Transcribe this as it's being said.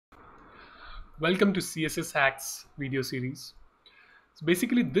Welcome to CSS Hacks video series. So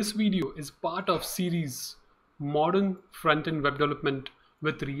basically this video is part of series Modern Front-End Web Development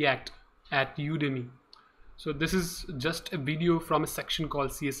with React at Udemy. So this is just a video from a section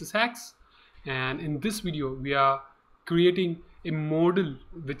called CSS Hacks, and in this video we are creating a modal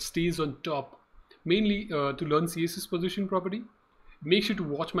which stays on top mainly to learn CSS position property. Make sure to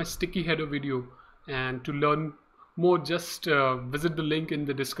watch my sticky header video, and to learn more just visit the link in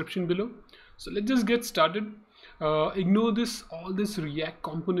the description below. So let's just get started. Ignore all this React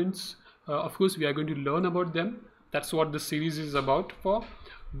components. Of course we are going to learn about them. That's what this series is about for,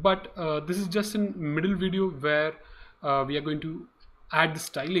 but this is just a middle video where we are going to add the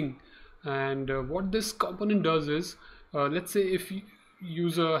styling. And what this component does is, let's say if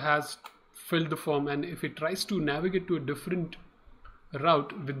user has filled the form and if it tries to navigate to a different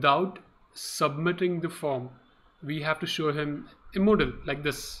route without submitting the form, we have to show him a modal like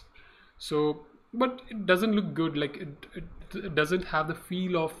this. So but it doesn't look good, like it doesn't have the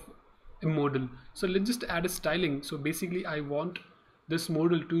feel of a modal. So let's just add a styling. So basically I want this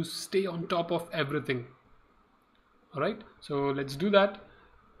modal to stay on top of everything. All right, so let's do that.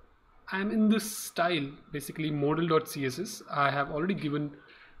 I'm in this style, basically modal.css. I have already given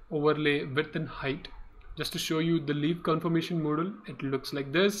overlay width and height. Just to show you the leave confirmation modal, it looks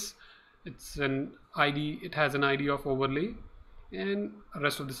like this. It's an ID, it has an ID of overlay, and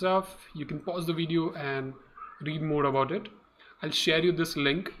rest of the stuff you can pause the video and read more about it. I'll share you this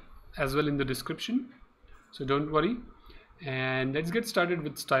link as well in the description, so don't worry. And let's get started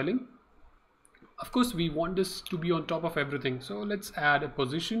with styling. Of course we want this to be on top of everything, so let's add a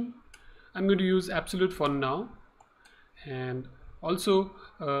position. I'm going to use absolute for now, and also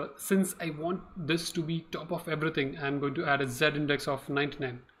since I want this to be top of everything, I'm going to add a Z index of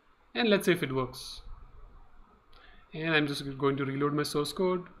 99, and let's see if it works. And I'm just going to reload my source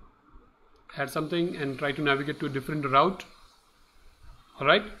code, add something, and try to navigate to a different route. All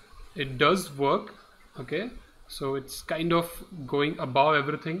right, it does work. Okay, so it's kind of going above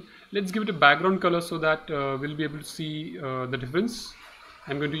everything. Let's give it a background color so that we'll be able to see the difference.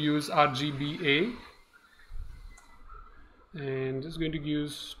 I'm going to use RGBA, and just going to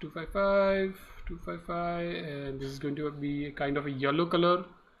use 255, and this is going to be a kind of a yellow color,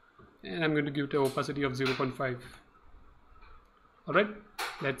 and I'm going to give it an opacity of 0.5. all right,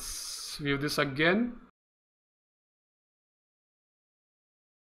 let's view this again.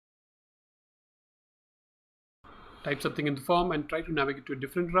 Type something in the form and try to navigate to a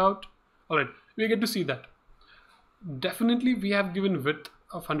different route. All right, we get to see that definitely we have given width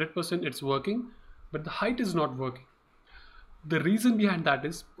of 100%, it's working, but the height is not working. The reason behind that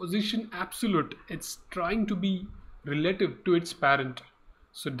is position absolute, it's trying to be relative to its parent.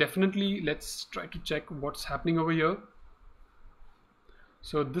 So definitely let's try to check what's happening over here.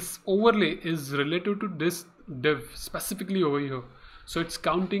 So this overlay is relative to this div specifically over here. So it's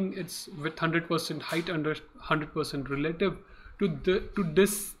counting its width 100%, height under 100% relative to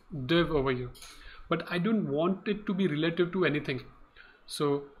this div over here. But I don't want it to be relative to anything.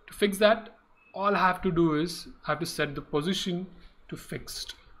 So to fix that, all I have to do is I have to set the position to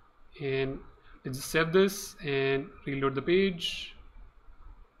fixed, and let's just save this and reload the page,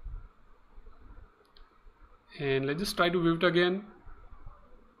 and let's just try to view it again.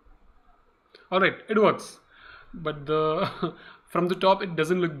 All right, it works, but from the top it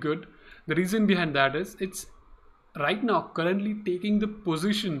doesn't look good. The reason behind that is it's right now currently taking the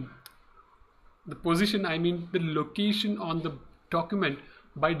position, I mean the location on the document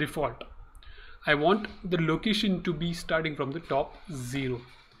by default. I want the location to be starting from the top 0,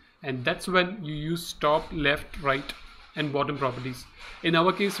 and that's when you use top, left, right, and bottom properties. In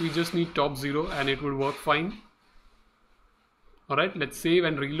our case we just need top 0 and it will work fine. All right, let's save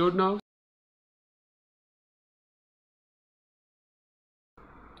and reload now.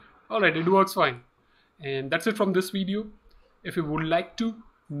 All right, it works fine. And that's it from this video. If you would like to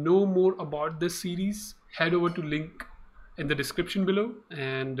know more about this series, head over to link in the description below,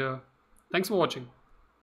 and thanks for watching.